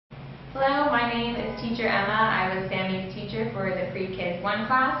Hello, my name is Teacher Emma. I was Sammy's teacher for the Pre-Kids 1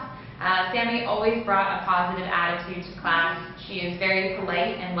 class. Sammy always brought a positive attitude to class. She is very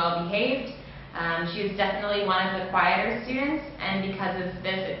polite and well-behaved. She is definitely one of the quieter students, and because of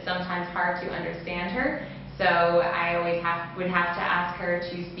this, it's sometimes hard to understand her. So I always would have to ask her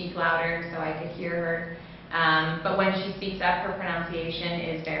to speak louder so I could hear her. But when she speaks up, her pronunciation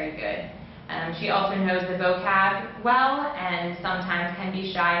is very good. She also knows the vocab well and sometimes can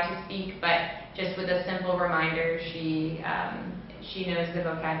be shy to speak, but just with a simple reminder, she knows the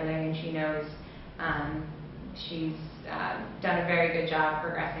vocabulary and she knows she's done a very good job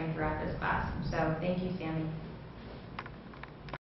progressing throughout this class. So thank you, Sammy.